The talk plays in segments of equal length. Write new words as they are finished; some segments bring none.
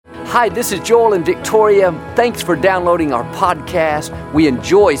Hi, this is Joel and Victoria. Thanks for downloading our podcast. We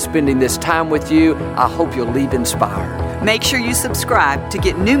enjoy spending this time with you. I hope you'll leave inspired. Make sure you subscribe to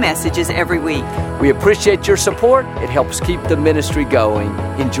get new messages every week. We appreciate your support. It helps keep the ministry going.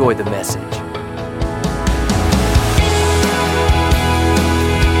 Enjoy the message.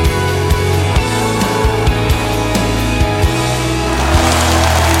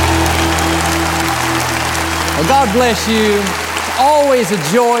 Well, God bless you. It's always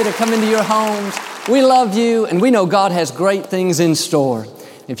a joy to come into your homes. We love you, and we know God has great things in store.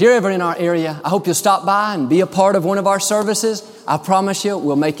 If you're ever in our area, I hope you'll stop by and be a part of one of our services. I promise you,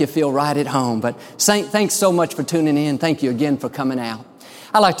 we'll make you feel right at home. But Saint, thanks so much for tuning in. Thank you again for coming out.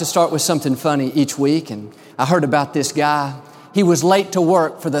 I like to start with something funny each week, and I heard about this guy. He was late to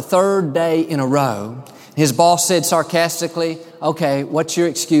work for the third day in a row. His boss said sarcastically, "Okay, what's your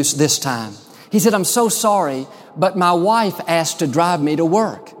excuse this time?" He said, "I'm so sorry, but my wife asked to drive me to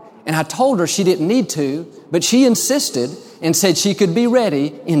work. And I told her she didn't need to, but she insisted and said she could be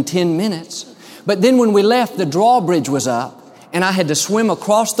ready in 10 minutes. But then when we left, the drawbridge was up, and I had to swim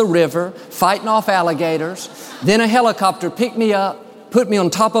across the river, fighting off alligators. Then a helicopter picked me up, put me on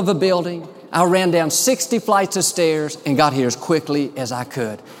top of a building. I ran down 60 flights of stairs and got here as quickly as I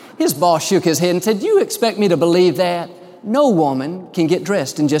could." His boss shook his head and said, "You expect me to believe that? No woman can get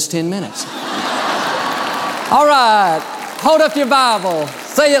dressed in just 10 minutes. All right, hold up your Bible.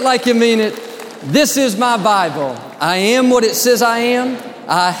 Say it like you mean it. This is my Bible. I am what it says I am.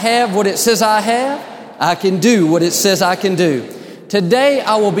 I have what it says I have. I can do what it says I can do. Today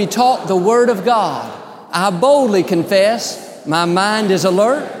I will be taught the Word of God. I boldly confess my mind is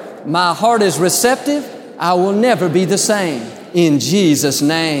alert. My heart is receptive. I will never be the same. In Jesus'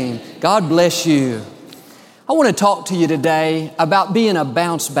 name, God bless you. I want to talk to you today about being a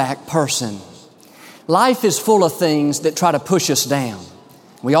bounce-back person. Life is full of things that try to push us down.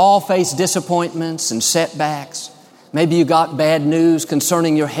 We all face disappointments and setbacks. Maybe you got bad news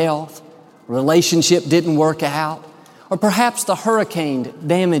concerning your health, a relationship didn't work out, or perhaps the hurricane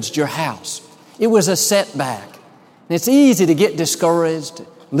damaged your house. It was a setback. And it's easy to get discouraged,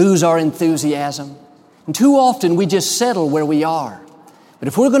 lose our enthusiasm. And too often we just settle where we are. But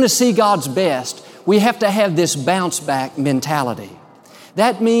if we're going to see God's best, we have to have this bounce-back mentality.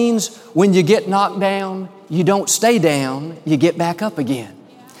 That means when you get knocked down, you don't stay down, you get back up again.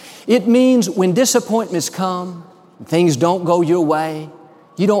 It means when disappointments come, things don't go your way,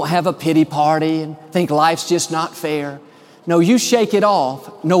 you don't have a pity party and think life's just not fair. No, you shake it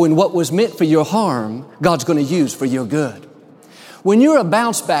off, knowing what was meant for your harm, God's going to use for your good. When you're a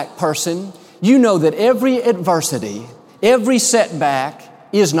bounce-back person, you know that every adversity, every setback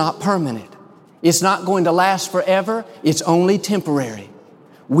is not permanent. It's not going to last forever. It's only temporary.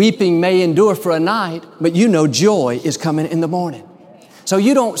 Weeping may endure for a night, but you know joy is coming in the morning. So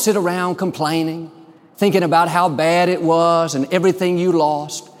you don't sit around complaining, thinking about how bad it was and everything you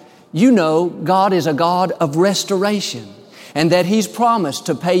lost. You know God is a God of restoration and that He's promised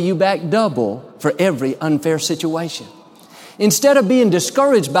to pay you back double for every unfair situation. Instead of being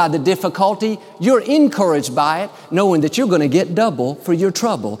discouraged by the difficulty, you're encouraged by it, knowing that you're going to get double for your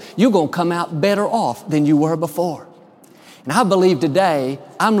trouble. You're going to come out better off than you were before. And I believe today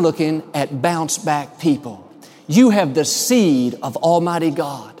I'm looking at bounce-back people. You have the seed of Almighty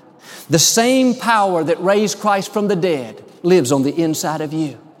God. The same power that raised Christ from the dead lives on the inside of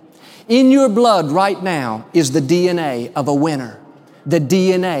you. In your blood right now is the DNA of a winner, the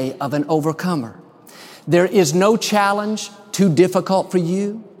DNA of an overcomer. There is no challenge too difficult for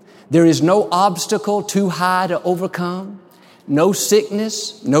you. There is no obstacle too high to overcome. No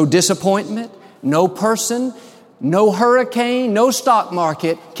sickness, no disappointment, no person, no hurricane, no stock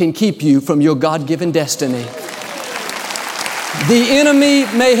market can keep you from your God-given destiny. The enemy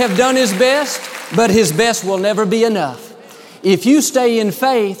may have done his best, but his best will never be enough. If you stay in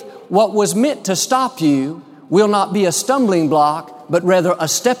faith, what was meant to stop you will not be a stumbling block, but rather a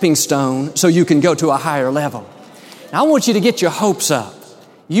stepping stone so you can go to a higher level. Now, I want you to get your hopes up.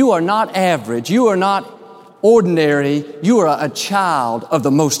 You are not average. You are not ordinary. You are a child of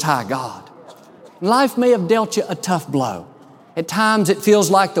the Most High God. Life may have dealt you a tough blow. At times it feels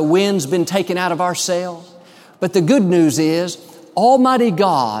like the wind's been taken out of our sails. But the good news is Almighty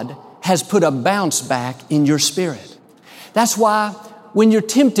God has put a bounce back in your spirit. That's why when you're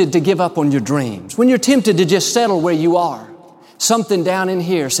tempted to give up on your dreams, when you're tempted to just settle where you are, something down in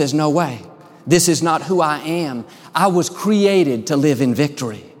here says, no way. This is not who I am. I was created to live in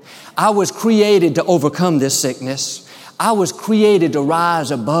victory. I was created to overcome this sickness. I was created to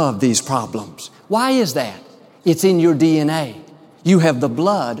rise above these problems. Why is that? It's in your DNA. You have the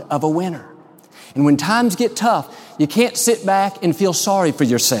blood of a winner. And when times get tough, You can't sit back and feel sorry for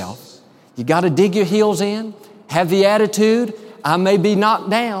yourself. You got to dig your heels in, have the attitude, I may be knocked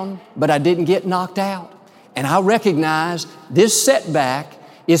down, but I didn't get knocked out. And I recognize this setback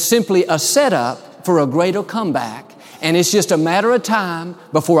is simply a setup for a greater comeback. And it's just a matter of time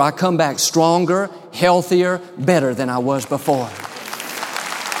before I come back stronger, healthier, better than I was before.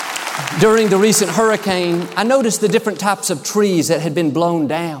 During the recent hurricane, I noticed the different types of trees that had been blown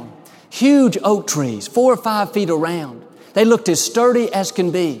down. Huge oak trees, 4 or 5 feet around. They looked as sturdy as can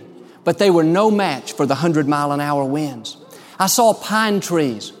be, but they were no match for the 100-mile-an-hour winds. I saw pine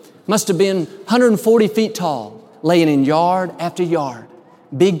trees, must have been 140 feet tall, laying in yard after yard.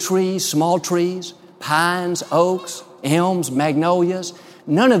 Big trees, small trees, pines, oaks, elms, magnolias,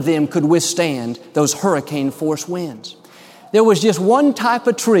 none of them could withstand those hurricane-force winds. There was just one type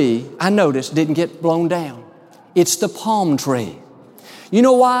of tree I noticed didn't get blown down. It's the palm tree. You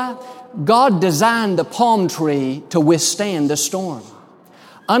know why? God designed the palm tree to withstand the storm.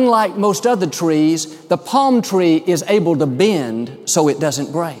 Unlike most other trees, the palm tree is able to bend so it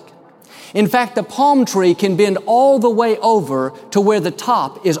doesn't break. In fact, the palm tree can bend all the way over to where the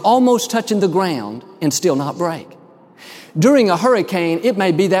top is almost touching the ground and still not break. During a hurricane, it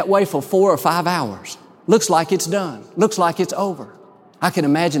may be that way for 4 or 5 hours. Looks like it's done. Looks like it's over. I can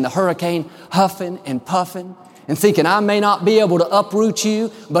imagine the hurricane huffing and puffing and thinking, I may not be able to uproot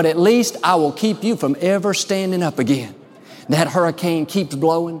you, but at least I will keep you from ever standing up again. That hurricane keeps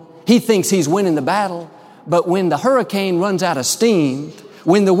blowing. He thinks he's winning the battle, but when the hurricane runs out of steam,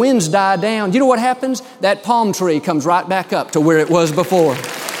 when the winds die down, you know what happens? That palm tree comes right back up to where it was before.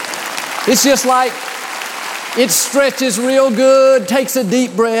 It's just like it stretches real good, takes a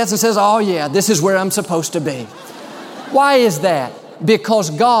deep breath and says, oh yeah, this is where I'm supposed to be. Why is that? Because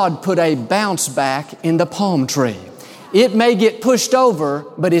God put a bounce back in the palm tree. It may get pushed over,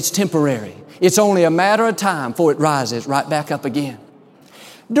 but it's temporary. It's only a matter of time before it rises right back up again.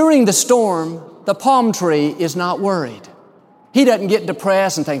 During the storm, the palm tree is not worried. He doesn't get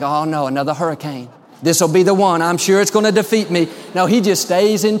depressed and think, oh no, another hurricane. This will be the one. I'm sure it's going to defeat me. No, he just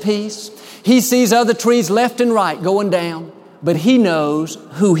stays in peace. He sees other trees left and right going down, but he knows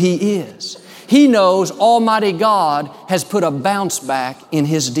who he is. He knows Almighty God has put a bounce back in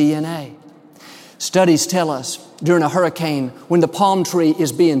his DNA. Studies tell us during a hurricane, when the palm tree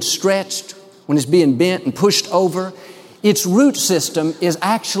is being stretched, when it's being bent and pushed over, its root system is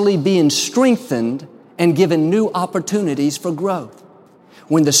actually being strengthened and given new opportunities for growth.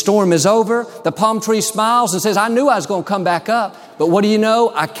 When the storm is over, the palm tree smiles and says, I knew I was going to come back up, but what do you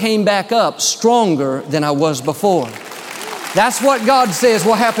know? I came back up stronger than I was before. That's what God says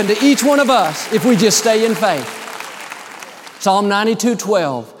will happen to each one of us if we just stay in faith. Psalm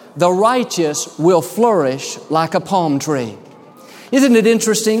 92:12, the righteous will flourish like a palm tree. Isn't it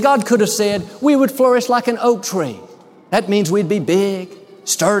interesting? God could have said we would flourish like an oak tree. That means we'd be big,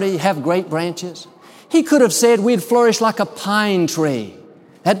 sturdy, have great branches. He could have said we'd flourish like a pine tree.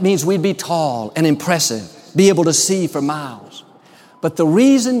 That means we'd be tall and impressive, be able to see for miles. But the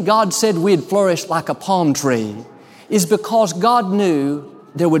reason God said we'd flourish like a palm tree is because God knew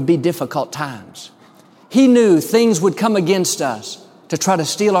there would be difficult times. He knew things would come against us to try to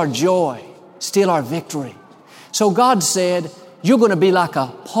steal our joy, steal our victory. So God said, you're going to be like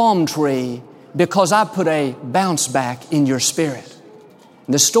a palm tree because I put a bounce back in your spirit.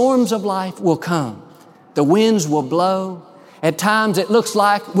 The storms of life will come. The winds will blow. At times it looks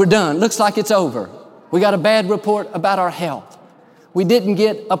like we're done. Looks like it's over. We got a bad report about our health. We didn't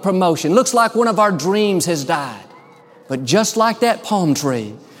get a promotion. Looks like one of our dreams has died. But just like that palm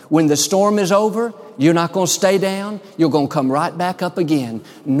tree, when the storm is over, you're not going to stay down. You're going to come right back up again.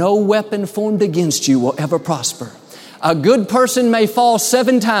 No weapon formed against you will ever prosper. A good person may fall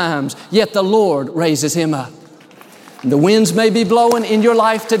 7 times, yet the Lord raises him up. The winds may be blowing in your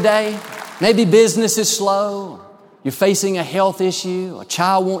life today. Maybe business is slow. You're facing a health issue. A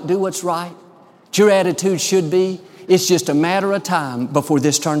child won't do what's right. Your attitude should be, it's just a matter of time before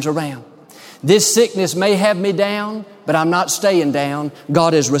this turns around. This sickness may have me down, but I'm not staying down.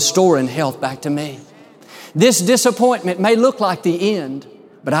 God is restoring health back to me. This disappointment may look like the end,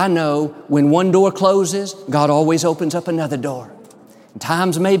 but I know when one door closes, God always opens up another door.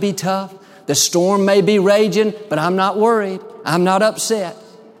 Times may be tough. The storm may be raging, but I'm not worried. I'm not upset.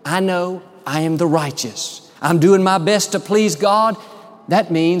 I know I am the righteous. I'm doing my best to please God. That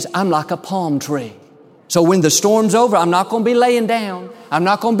means I'm like a palm tree. So when the storm's over, I'm not going to be laying down. I'm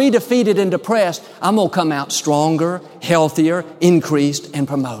not going to be defeated and depressed. I'm going to come out stronger, healthier, increased, and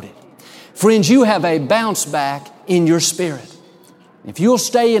promoted. Friends, you have a bounce back in your spirit. If you'll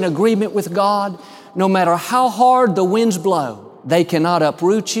stay in agreement with God, no matter how hard the winds blow, they cannot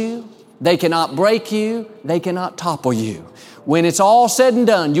uproot you. They cannot break you. They cannot topple you. When it's all said and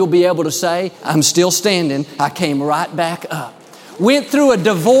done, you'll be able to say, I'm still standing. I came right back up. Went through a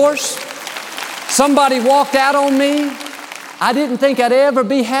divorce. Somebody walked out on me. I didn't think I'd ever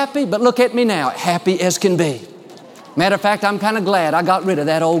be happy, but look at me now, happy as can be. Matter of fact, I'm kind of glad I got rid of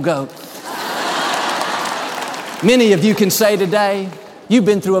that old goat. Many of you can say today, you've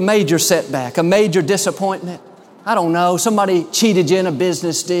been through a major setback, a major disappointment. I don't know, somebody cheated you in a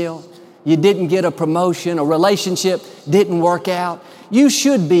business deal. You didn't get a promotion, a relationship didn't work out. You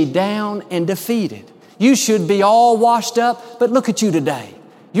should be down and defeated. You should be all washed up, but look at you today.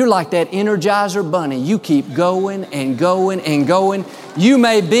 You're like that Energizer bunny. You keep going and going and going. You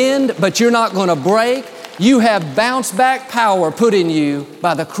may bend, but you're not going to break. You have bounce back power put in you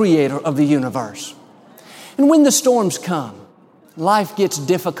by the Creator of the universe. And when the storms come, life gets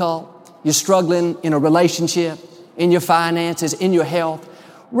difficult, you're struggling in a relationship, in your finances, in your health,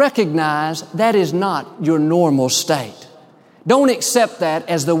 recognize that is not your normal state. Don't accept that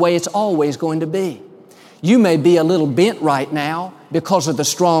as the way it's always going to be. You may be a little bent right now because of the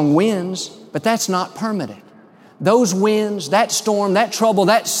strong winds, but that's not permanent. Those winds, that storm, that trouble,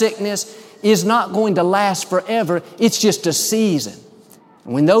 that sickness is not going to last forever. It's just a season.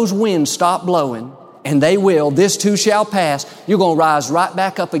 And when those winds stop blowing, and they will, this too shall pass, you're going to rise right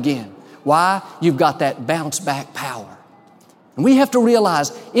back up again. Why? You've got that bounce back power. And we have to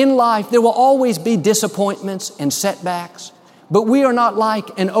realize in life there will always be disappointments and setbacks, but we are not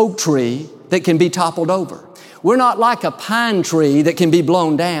like an oak tree that can be toppled over. We're not like a pine tree that can be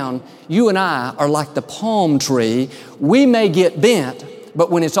blown down. You and I are like the palm tree. We may get bent,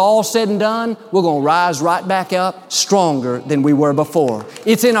 but when it's all said and done, we're going to rise right back up stronger than we were before.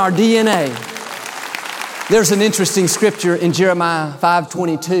 It's in our DNA. There's an interesting scripture in Jeremiah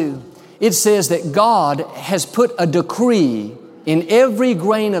 5:22. It says that God has put a decree in every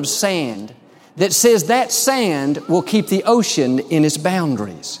grain of sand that says that sand will keep the ocean in its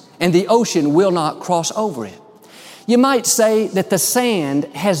boundaries, and the ocean will not cross over it. You might say that the sand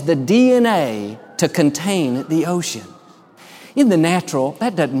has the DNA to contain the ocean. In the natural,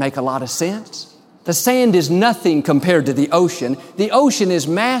 that doesn't make a lot of sense. The sand is nothing compared to the ocean. The ocean is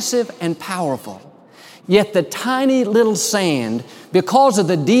massive and powerful. Yet the tiny little sand, because of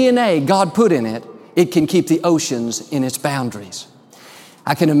the DNA God put in it, it can keep the oceans in its boundaries.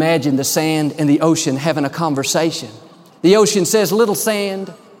 I can imagine the sand and the ocean having a conversation. The ocean says, little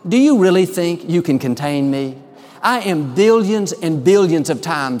sand, do you really think you can contain me? I am billions and billions of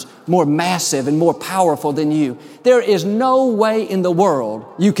times more massive and more powerful than you. There is no way in the world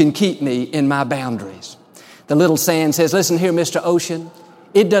you can keep me in my boundaries. The little sand says, listen here, Mr. Ocean,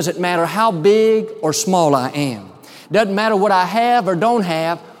 it doesn't matter how big or small I am. Doesn't matter what I have or don't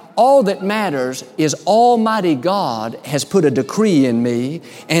have. All that matters is Almighty God has put a decree in me,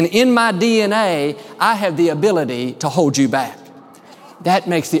 and in my DNA, I have the ability to hold you back. That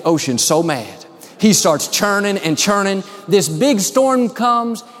makes the ocean so mad. He starts churning and churning. This big storm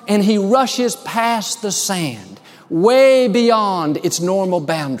comes, and he rushes past the sand, way beyond its normal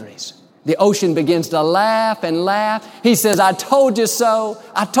boundaries. The ocean begins to laugh and laugh. He says, I told you so.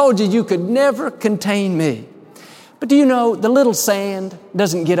 I told you you could never contain me. But do you know, the little sand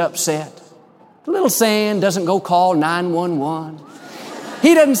doesn't get upset. The little sand doesn't go call 911.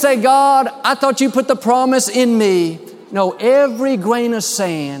 He doesn't say, God, I thought you put the promise in me. No, every grain of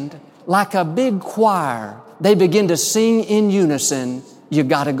sand, like a big choir, they begin to sing in unison, you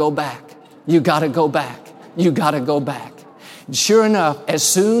gotta go back. You gotta go back. You gotta go back. And sure enough, as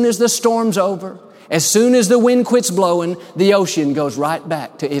soon as the storm's over, as soon as the wind quits blowing, the ocean goes right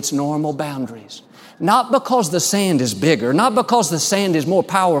back to its normal boundaries. Not because the sand is bigger, not because the sand is more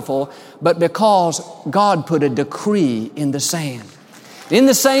powerful, but because God put a decree in the sand. In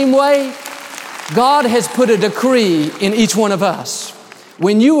the same way, God has put a decree in each one of us.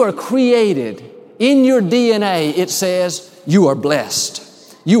 When you are created, in your DNA, it says you are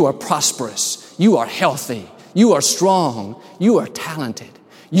blessed, you are prosperous, you are healthy, you are strong, you are talented.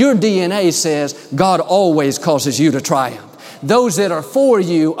 Your DNA says God always causes you to triumph. Those that are for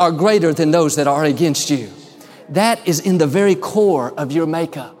you are greater than those that are against you. That is in the very core of your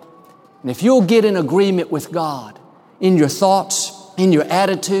makeup. And if you'll get in agreement with God in your thoughts, in your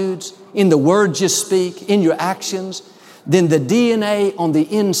attitudes, in the words you speak, in your actions, then the DNA on the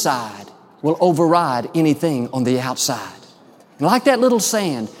inside will override anything on the outside. And like that little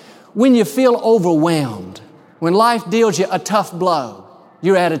sand, when you feel overwhelmed, when life deals you a tough blow,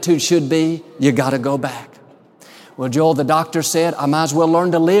 your attitude should be, you gotta go back. Well, Joel, the doctor said, I might as well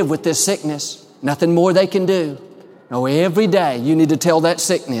learn to live with this sickness. Nothing more they can do. No, every day you need to tell that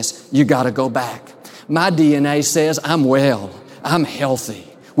sickness, you gotta go back. My DNA says I'm well, I'm healthy.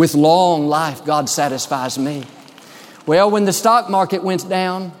 With long life, God satisfies me. Well, when the stock market went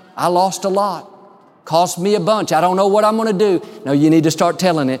down, I lost a lot. Cost me a bunch. I don't know what I'm going to do. No, you need to start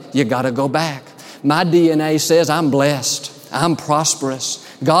telling it. You got to go back. My DNA says I'm blessed. I'm prosperous.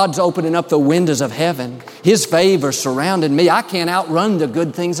 God's opening up the windows of heaven. His favor surrounding me. I can't outrun the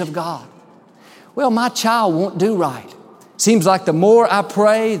good things of God. Well, my child won't do right. Seems like the more I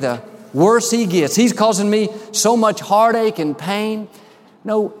pray, the worse he gets. He's causing me so much heartache and pain.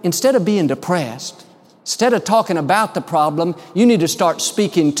 No, instead of being depressed, instead of talking about the problem, you need to start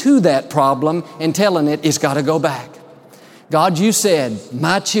speaking to that problem and telling it it's got to go back. God, you said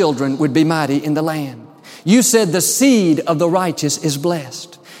my children would be mighty in the land. You said the seed of the righteous is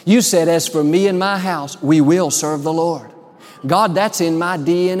blessed. You said, as for me and my house, we will serve the Lord. God, that's in my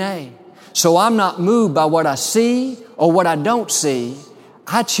DNA. So I'm not moved by what I see or what I don't see.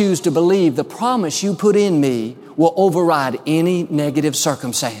 I choose to believe the promise you put in me will override any negative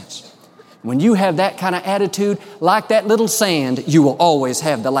circumstance. When you have that kind of attitude, like that little sand, you will always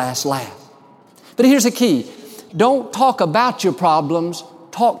have the last laugh. But here's the key. Don't talk about your problems.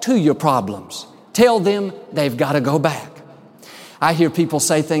 Talk to your problems. Tell them they've got to go back. I hear people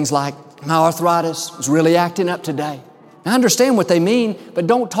say things like, my arthritis is really acting up today. I understand what they mean, but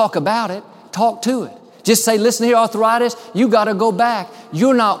don't talk about it. Talk to it. Just say, listen here, arthritis, you got to go back.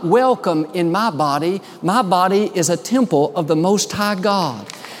 You're not welcome in my body. My body is a temple of the Most High God.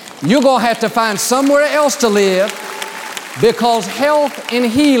 You're going to have to find somewhere else to live because health and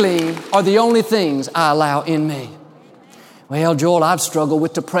healing are the only things I allow in me. Well, Joel, I've struggled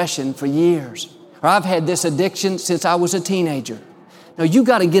with depression for years. Or I've had this addiction since I was a teenager. Now, you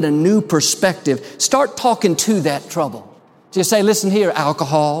got to get a new perspective. Start talking to that trouble. Just say, listen here,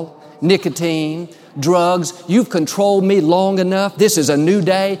 alcohol, nicotine, drugs, you've controlled me long enough. This is a new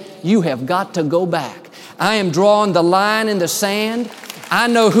day. You have got to go back. I am drawing the line in the sand. I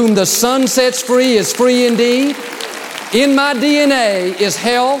know whom the Son sets free is free indeed. In my DNA is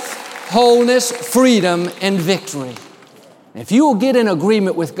health, wholeness, freedom, and victory. If you will get in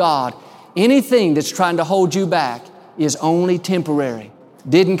agreement with God, anything that's trying to hold you back is only temporary.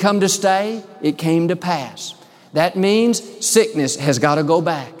 Didn't come to stay, it came to pass. That means sickness has got to go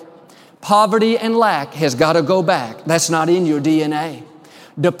back. Poverty and lack has got to go back. That's not in your DNA.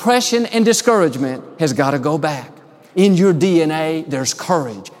 Depression and discouragement has got to go back. In your DNA, there's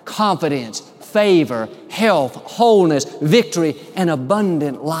courage, confidence, favor, health, wholeness, victory, and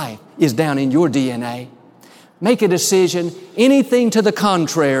abundant life is down in your DNA. Make a decision. Anything to the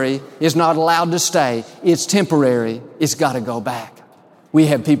contrary is not allowed to stay. It's temporary. It's got to go back. We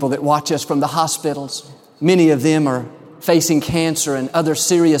have people that watch us from the hospitals. Many of them are facing cancer and other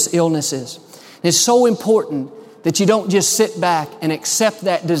serious illnesses. It's so important that you don't just sit back and accept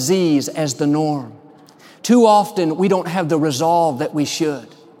that disease as the norm. Too often, we don't have the resolve that we should.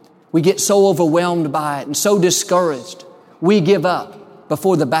 We get so overwhelmed by it and so discouraged. We give up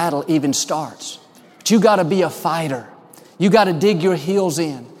before the battle even starts. But you got to be a fighter. You got to dig your heels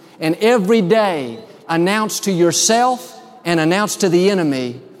in. And every day, announce to yourself and announce to the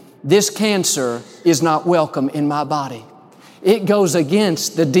enemy, this cancer is not welcome in my body. It goes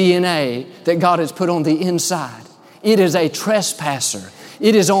against the DNA that God has put on the inside. It is a trespasser.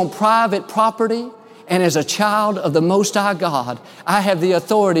 It is on private property. And as a child of the Most High God, I have the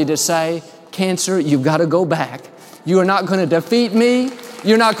authority to say, cancer, you've got to go back. You are not going to defeat me.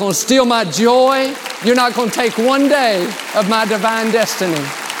 You're not going to steal my joy. You're not going to take one day of my divine destiny.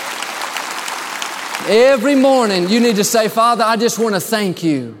 Every morning you need to say, Father, I just want to thank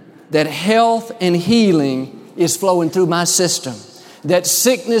you that health and healing is flowing through my system, that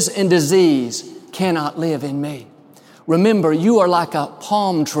sickness and disease cannot live in me. Remember, you are like a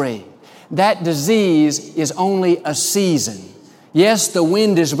palm tree. That disease is only a season. Yes, the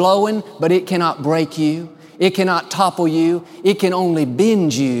wind is blowing, but it cannot break you. It cannot topple you. It can only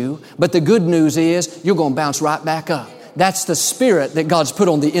bend you. But the good news is you're going to bounce right back up. That's the spirit that God's put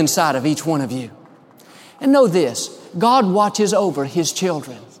on the inside of each one of you. And know this, God watches over His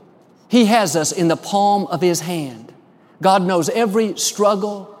children. He has us in the palm of His hand. God knows every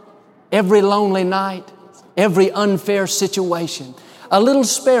struggle, every lonely night, every unfair situation. A little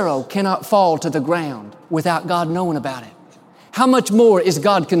sparrow cannot fall to the ground without God knowing about it. How much more is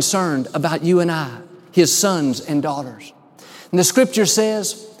God concerned about you and I, His sons and daughters? And the Scripture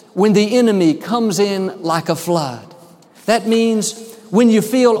says, when the enemy comes in like a flood, that means when you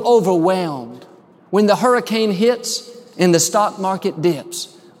feel overwhelmed, when the hurricane hits and the stock market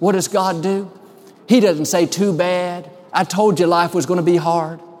dips, what does God do? He doesn't say, too bad. I told you life was going to be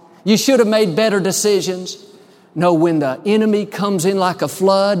hard. You should have made better decisions. No, when the enemy comes in like a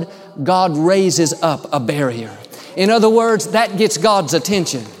flood, God raises up a barrier. In other words, that gets God's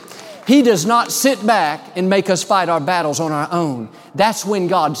attention. He does not sit back and make us fight our battles on our own. That's when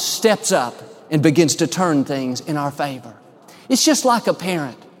God steps up and begins to turn things in our favor. It's just like a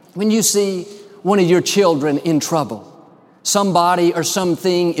parent. When you see one of your children in trouble, somebody or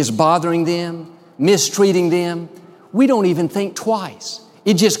something is bothering them, mistreating them, we don't even think twice.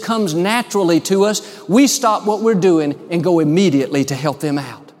 It just comes naturally to us. We stop what we're doing and go immediately to help them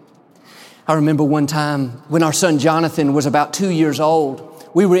out. I remember one time when our son Jonathan was about 2 years old,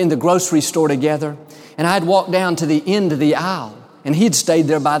 we were in the grocery store together, and I'd walked down to the end of the aisle, and he'd stayed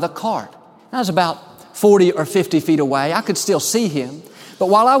there by the cart. I was about 40 or 50 feet away. I could still see him. But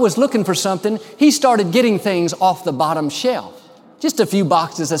while I was looking for something, he started getting things off the bottom shelf. Just a few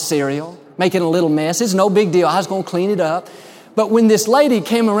boxes of cereal, making a little mess. It's no big deal. I was going to clean it up. But when this lady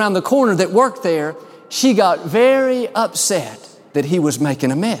came around the corner that worked there, she got very upset that he was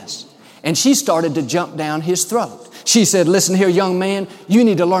making a mess. And she started to jump down his throat. She said, "Listen here, young man, you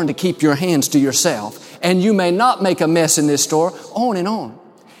need to learn to keep your hands to yourself. And you may not make a mess in this store," on and on.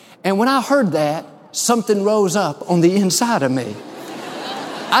 And when I heard that, something rose up on the inside of me.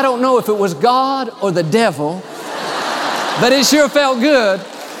 I don't know if it was God or the devil, but it sure felt good.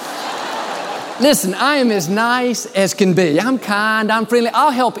 Listen, I am as nice as can be. I'm kind, I'm friendly.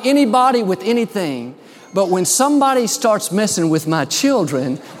 I'll help anybody with anything. But when somebody starts messing with my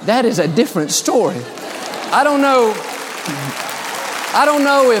children, that is a different story. I don't know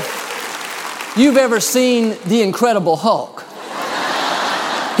if you've ever seen The Incredible Hulk.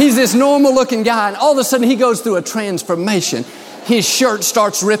 He's this normal looking guy, and all of a sudden he goes through a transformation. His shirt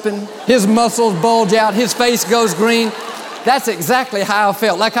starts ripping, his muscles bulge out, his face goes green. That's exactly how I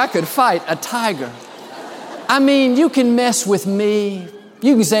felt, like I could fight a tiger. I mean, you can mess with me.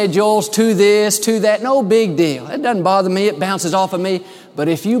 You can say, "Joel's too this, too that." No big deal. It doesn't bother me. It bounces off of me. But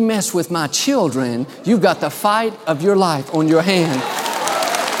if you mess with my children, you've got the fight of your life on your hand.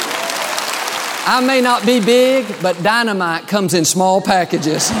 I may not be big, but dynamite comes in small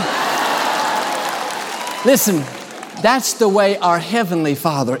packages. Listen, that's the way our Heavenly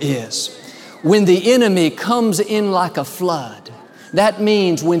Father is. When the enemy comes in like a flood, that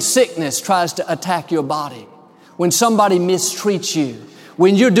means when sickness tries to attack your body, when somebody mistreats you,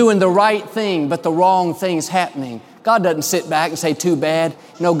 when you're doing the right thing but the wrong thing's happening, God doesn't sit back and say, "Too bad."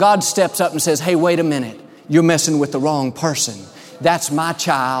 No, God steps up and says, "Hey, wait a minute. You're messing with the wrong person. That's my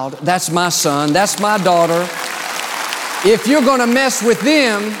child. That's my son. That's my daughter. If you're going to mess with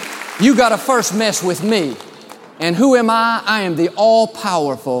them, you got to first mess with me." And who am I? I am the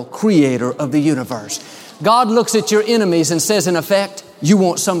all-powerful creator of the universe. God looks at your enemies and says, in effect, "You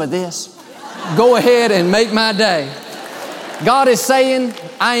want some of this? Go ahead and make my day." God is saying,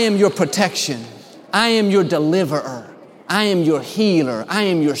 "I am your protection. I am your deliverer. I am your healer. I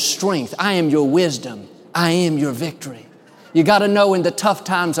am your strength. I am your wisdom. I am your victory." You got to know in the tough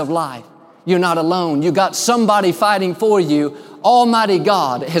times of life, you're not alone. You got somebody fighting for you. Almighty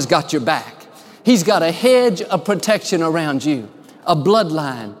God has got your back. He's got a hedge of protection around you, a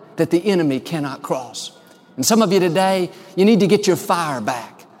bloodline that the enemy cannot cross. And some of you today, you need to get your fire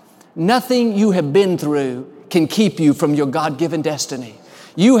back. Nothing you have been through can keep you from your God-given destiny.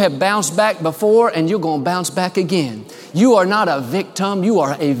 You have bounced back before, and you're going to bounce back again. You are not a victim, you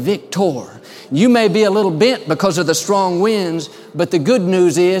are a victor. You may be a little bent because of the strong winds, but the good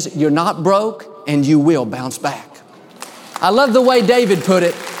news is you're not broke, and you will bounce back. I love the way David put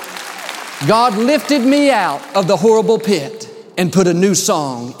it. God lifted me out of the horrible pit and put a new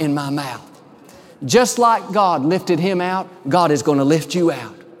song in my mouth. Just like God lifted him out, God is going to lift you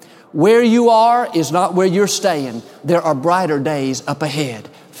out. Where you are is not where you're staying. There are brighter days up ahead.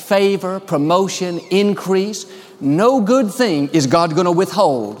 Favor, promotion, increase. No good thing is God going to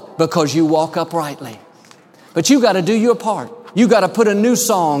withhold because you walk uprightly. But you got to do your part. You got to put a new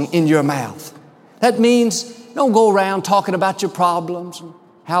song in your mouth. That means don't go around talking about your problems,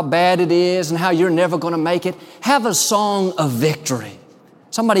 how bad it is and how you're never going to make it. Have a song of victory.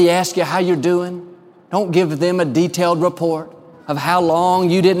 Somebody asks you how you're doing. Don't give them a detailed report of how long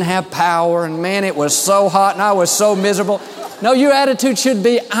you didn't have power and man, it was so hot and I was so miserable. No, your attitude should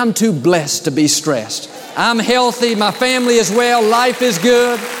be, I'm too blessed to be stressed. I'm healthy, my family is well, life is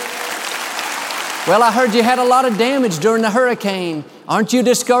good. Well, I heard you had a lot of damage during the hurricane. Aren't you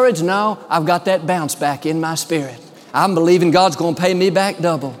discouraged? No, I've got that bounce back in my spirit. I'm believing God's going to pay me back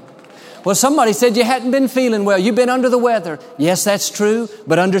double. Well, somebody said you hadn't been feeling well. You've been under the weather. Yes, that's true,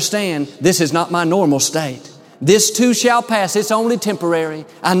 but understand, this is not my normal state. This too shall pass. It's only temporary.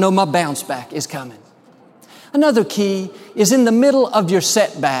 I know my bounce back is coming. Another key is in the middle of your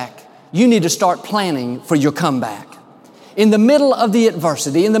setback, you need to start planning for your comeback. In the middle of the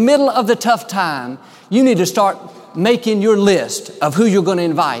adversity, in the middle of the tough time, you need to start making your list of who you're going to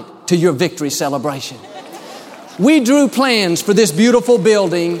invite to your victory celebration. We drew plans for this beautiful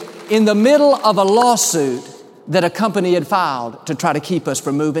building in the middle of a lawsuit that a company had filed to try to keep us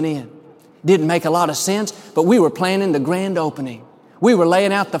from moving in. Didn't make a lot of sense, but we were planning the grand opening. We were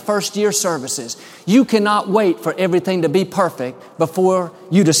laying out the first year services. You cannot wait for everything to be perfect before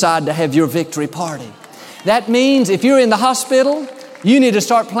you decide to have your victory party. That means if you're in the hospital, you need to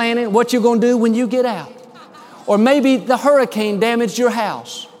start planning what you're going to do when you get out. Or maybe the hurricane damaged your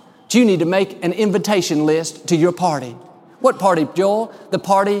house. You need to make an invitation list to your party. What party, Joel? The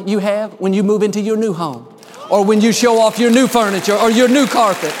party you have when you move into your new home, or when you show off your new furniture or your new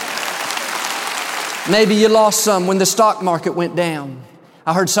carpet. Maybe you lost some when the stock market went down.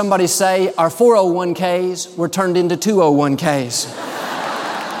 I heard somebody say our 401ks were turned into 201ks.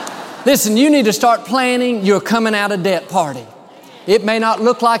 Listen, you need to start planning your coming out of debt party. It may not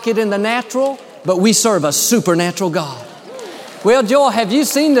look like it in the natural, but we serve a supernatural God. Well, Joel, have you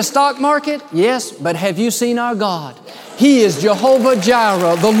seen the stock market? Yes, but have you seen our God? He is Jehovah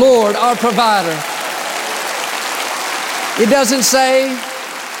Jireh, the Lord, our provider. It doesn't say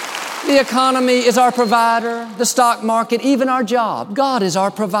the economy is our provider, the stock market, even our job. God is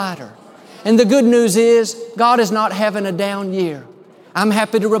our provider. And the good news is God is not having a down year. I'm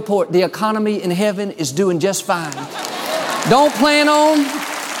happy to report the economy in heaven is doing just fine. Don't plan on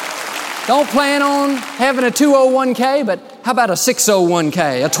having a 201k, but how about a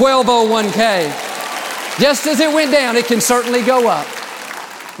 601k, a 1201k? Just as it went down, it can certainly go up.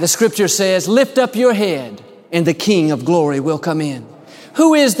 The scripture says, lift up your head and the King of glory will come in.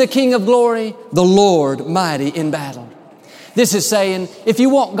 Who is the King of glory? The Lord mighty in battle. This is saying, if you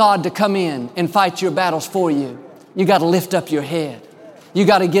want God to come in and fight your battles for you, you got to lift up your head. You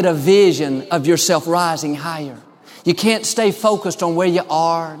got to get a vision of yourself rising higher. You can't stay focused on where you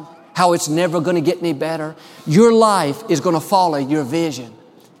are, how it's never going to get any better. Your life is going to follow your vision.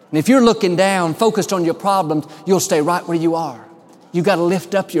 And if you're looking down, focused on your problems, you'll stay right where you are. You got to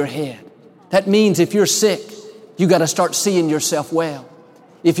lift up your head. That means if you're sick, you got to start seeing yourself well.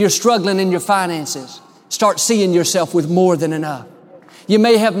 If you're struggling in your finances, start seeing yourself with more than enough. You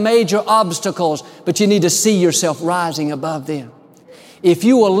may have major obstacles, but you need to see yourself rising above them. If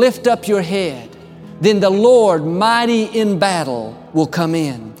you will lift up your head, then the Lord, mighty in battle, will come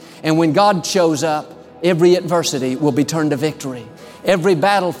in. And when God shows up, every adversity will be turned to victory. Every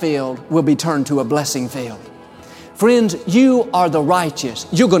battlefield will be turned to a blessing field. Friends, you are the righteous.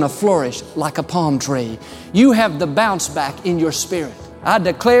 You're going to flourish like a palm tree. You have the bounce back in your spirit. I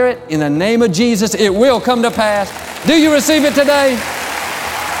declare it in the name of Jesus. It will come to pass. Do you receive it today?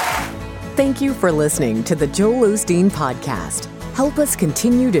 Thank you for listening to the Joel Osteen Podcast. Help us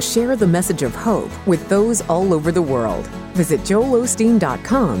continue to share the message of hope with those all over the world. Visit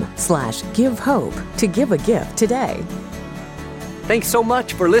joelosteen.com/give hope to give a gift today. Thanks so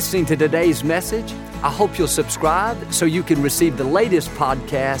much for listening to today's message. I hope you'll subscribe so you can receive the latest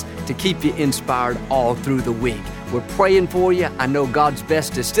podcast to keep you inspired all through the week. We're praying for you. I know God's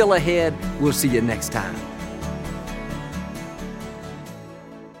best is still ahead. We'll see you next time.